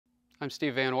I'm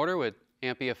Steve Van Order with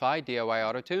AmpEFI DIY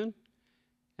Auto Tune,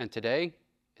 and today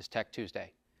is Tech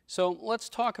Tuesday. So let's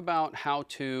talk about how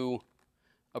to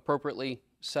appropriately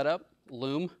set up,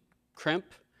 loom, crimp,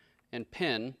 and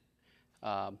pin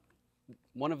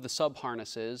one of the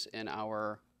sub-harnesses in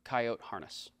our Coyote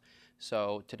harness.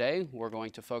 So today we're going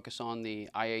to focus on the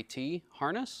IAT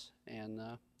harness, and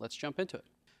let's jump into it.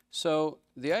 So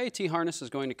the IAT harness is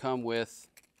going to come with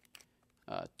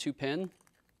a 2-pin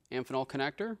Amphenol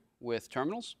connector with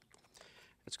terminals.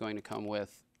 It's going to come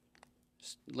with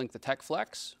link the Tech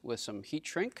Flex with some heat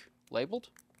shrink labeled.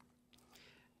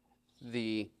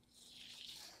 The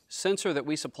sensor that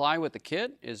we supply with the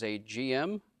kit is a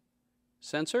GM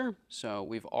sensor, so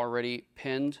we've already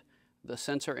pinned the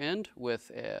sensor end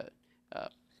with a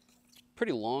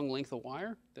pretty long length of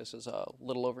wire. This is a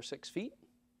little over 6 feet.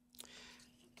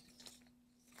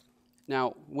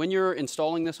 Now, when you're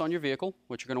installing this on your vehicle,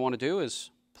 what you're going to want to do is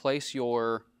place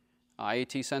your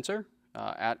IAT sensor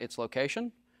at its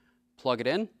location, plug it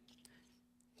in,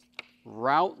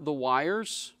 route the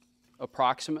wires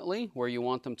approximately where you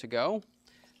want them to go,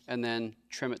 and then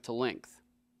trim it to length.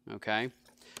 Okay.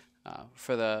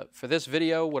 For this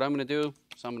video, what I'm going to do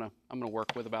is I'm going to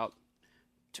work with about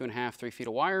 2.5 to 3 feet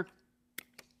of wire.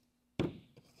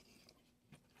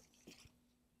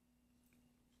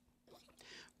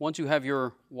 Once you have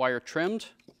your wire trimmed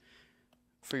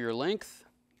for your length,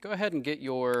 go ahead and get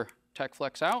your Tech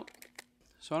Flex out.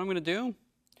 So what I'm going to do, I'm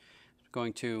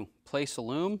going to place a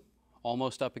loom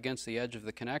almost up against the edge of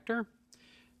the connector,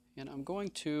 and I'm going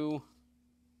to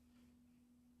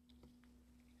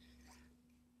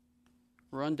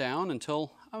run down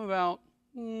until I'm about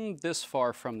this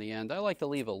far from the end. I like to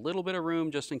leave a little bit of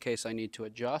room just in case I need to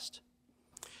adjust.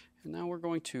 And now we're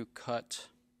going to cut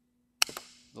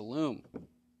the loom.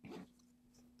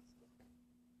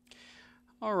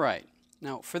 All right,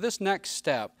 now for this next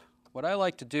step, what I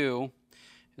like to do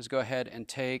is go ahead and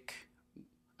take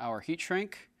our heat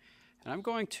shrink, and I'm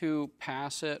going to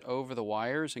pass it over the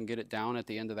wires and get it down at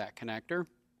the end of that connector.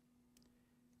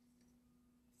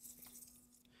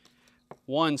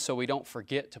 One, so we don't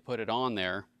forget to put it on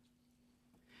there,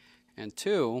 and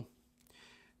two,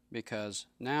 because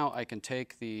now I can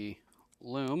take the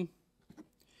loom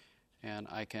and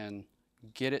I can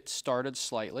get it started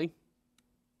slightly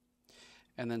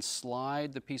and then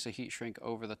slide the piece of heat shrink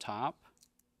over the top,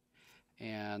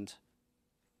 and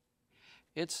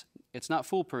it's not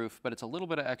foolproof, but it's a little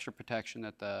bit of extra protection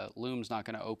that the loom's not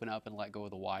going to open up and let go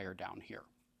of the wire down here.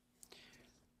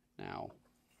 Now,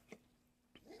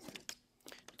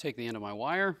 take the end of my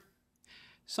wire.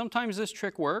 Sometimes this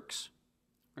trick works.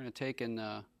 We're going to take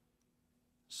and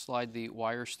slide the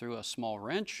wires through a small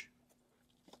wrench.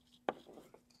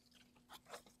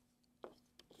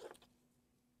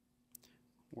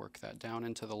 Work that down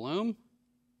into the loom.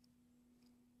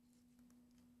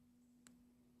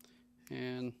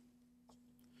 And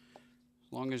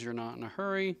as long as you're not in a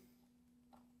hurry,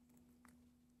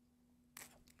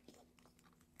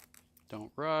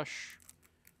 don't rush,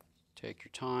 take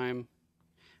your time.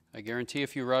 I guarantee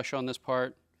if you rush on this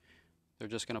part, they're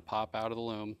just going to pop out of the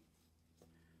loom.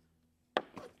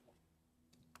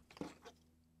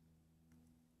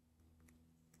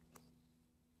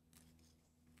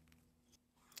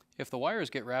 If the wires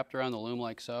get wrapped around the loom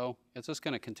like so, it's just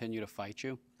going to continue to fight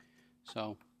you.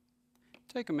 So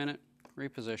take a minute,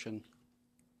 reposition,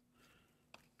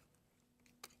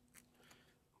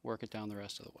 work it down the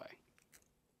rest of the way.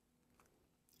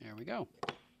 There we go.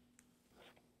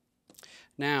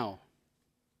 Now,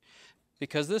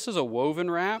 because this is a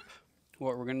woven wrap,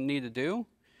 what we're going to need to do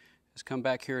is come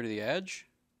back here to the edge.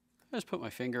 I just put my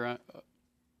finger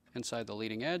inside the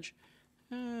leading edge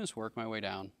and just work my way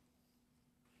down.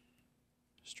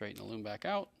 Straighten the loom back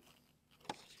out.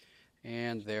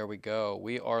 And there we go.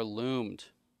 We are loomed.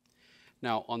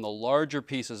 Now, on the larger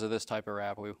pieces of this type of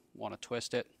wrap, we want to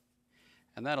twist it,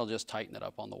 and that'll just tighten it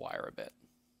up on the wire a bit.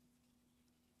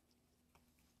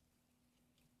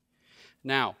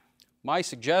 Now, my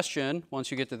suggestion,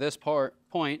 once you get to this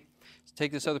point, is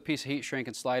take this other piece of heat shrink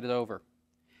and slide it over.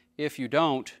 If you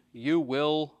don't, you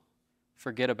will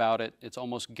forget about it. It's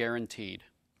almost guaranteed.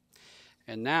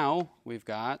 And now we've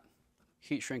got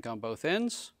heat shrink on both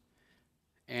ends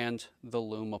and the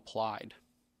loom applied.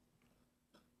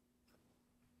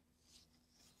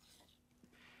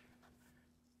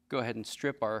 Go ahead and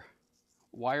strip our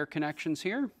wire connections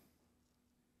here.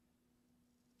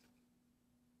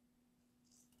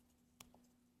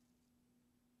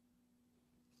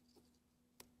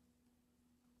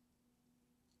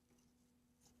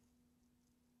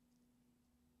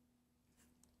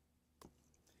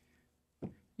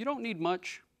 You don't need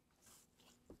much.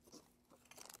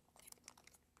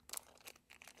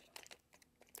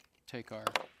 take our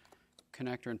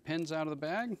connector and pins out of the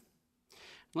bag.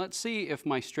 Let's see if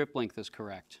my strip length is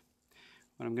correct.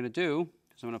 What I'm going to do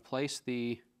is I'm going to place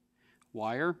the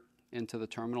wire into the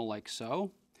terminal like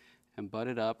so and butt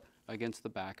it up against the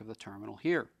back of the terminal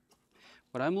here.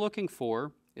 What I'm looking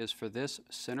for is for this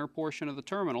center portion of the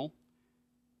terminal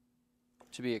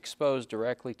to be exposed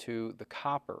directly to the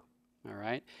copper. All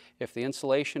right? If the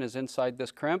insulation is inside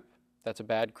this crimp, that's a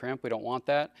bad crimp. We don't want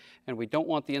that. And we don't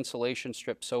want the insulation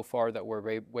strip so far that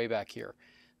we're way back here.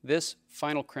 This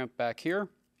final crimp back here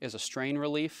is a strain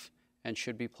relief and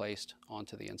should be placed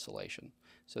onto the insulation.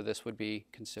 So this would be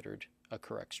considered a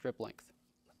correct strip length.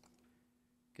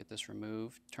 Get this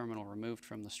terminal removed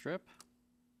from the strip.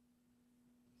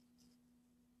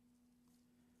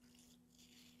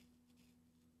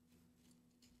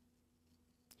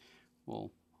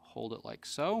 We'll hold it like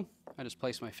so. I just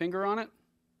place my finger on it.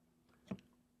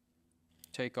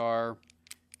 Take our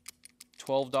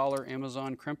 $12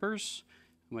 Amazon crimpers.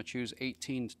 I'm going to choose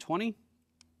 18 to 20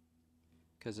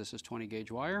 because this is 20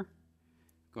 gauge wire. I'm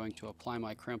going to apply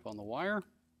my crimp on the wire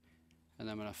and then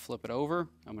I'm going to flip it over.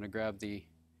 I'm going to grab the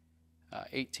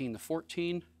 18 to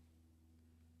 14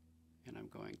 and I'm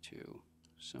going to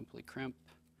simply crimp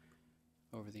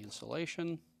over the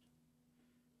insulation.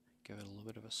 Give it a little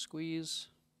bit of a squeeze.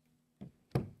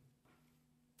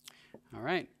 All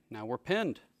right, now we're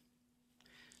pinned.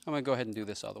 I'm going to go ahead and do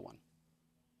this other one.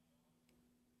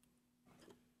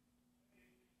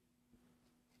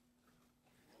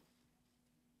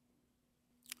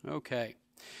 Okay,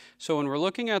 so when we're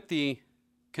looking at the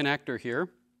connector here,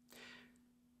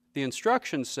 the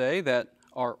instructions say that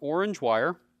our orange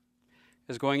wire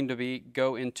is going to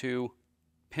go into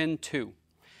pin 2.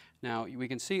 Now we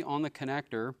can see on the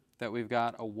connector that we've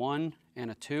got a 1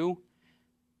 and a 2.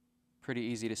 Pretty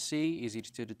easy to see, easy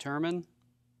to determine.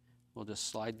 We'll just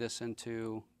slide this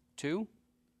into 2.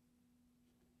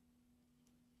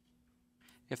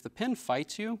 If the pin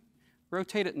fights you,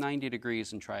 rotate it 90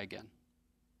 degrees and try again.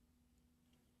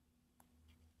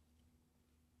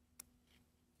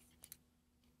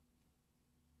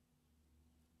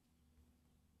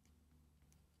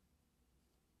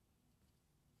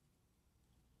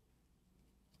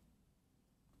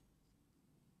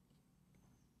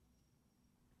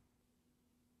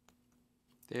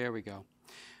 There we go.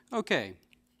 Okay,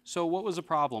 so what was the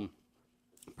problem?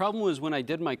 The problem was when I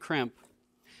did my crimp,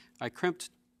 I crimped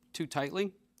too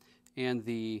tightly and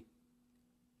the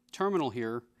terminal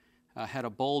here had a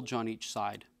bulge on each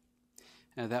side.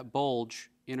 And that bulge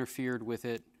interfered with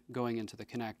it going into the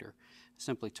connector. I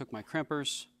simply took my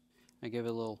crimpers, I gave it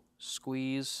a little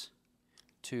squeeze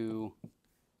to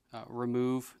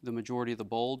remove the majority of the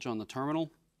bulge on the terminal,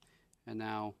 and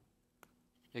now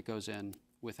it goes in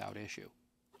without issue.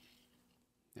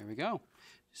 There we go.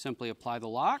 Simply apply the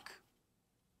lock.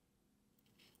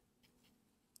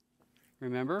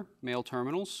 Remember, male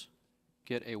terminals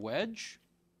get a wedge.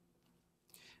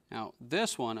 Now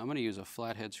this one, I'm going to use a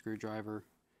flathead screwdriver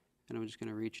and I'm just going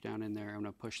to reach down in there. I'm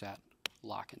going to push that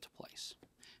lock into place.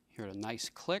 Hear a nice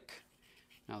click.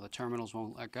 Now the terminals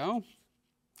won't let go.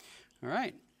 All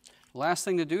right. Last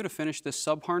thing to do to finish this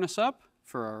sub-harness up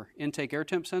for our intake air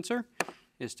temp sensor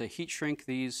is to heat shrink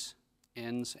these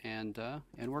ends and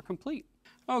we're complete.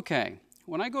 Okay,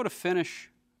 when I go to finish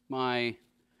my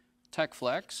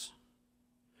TechFlex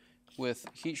with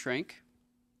heat shrink,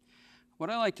 what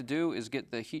I like to do is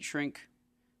get the heat shrink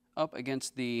up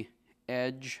against the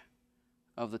edge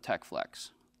of the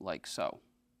TechFlex, like so,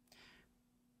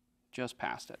 just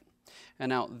past it. And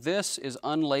now this is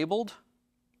unlabeled.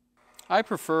 I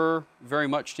prefer very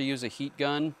much to use a heat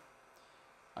gun.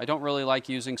 I don't really like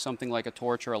using something like a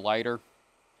torch or a lighter.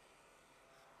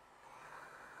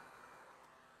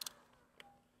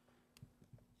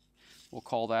 We'll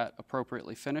call that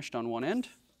appropriately finished on one end.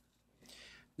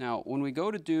 Now, when we go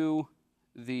to do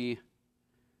the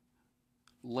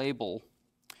label,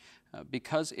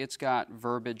 because it's got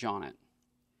verbiage on it,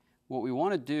 what we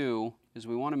want to do is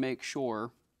we want to make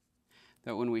sure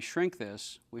that when we shrink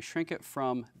this, we shrink it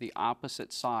from the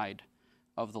opposite side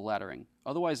of the lettering.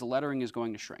 Otherwise, the lettering is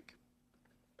going to shrink.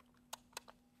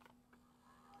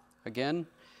 Again,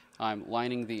 I'm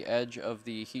lining the edge of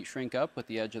the heat shrink up with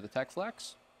the edge of the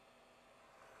TechFlex.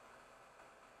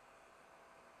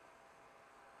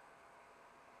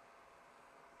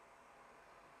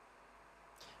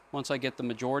 Once I get the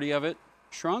majority of it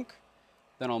shrunk,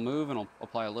 then I'll move and I'll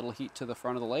apply a little heat to the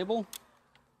front of the label.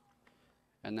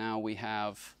 And now we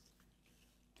have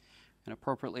an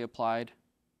appropriately applied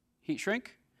heat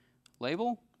shrink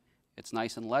label. It's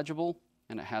nice and legible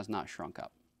and it has not shrunk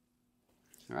up.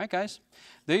 All right, guys,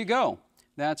 there you go.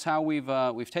 That's how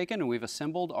we've taken and we've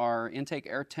assembled our intake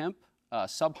air temp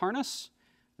sub-harness.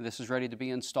 This is ready to be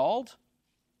installed.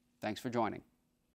 Thanks for joining.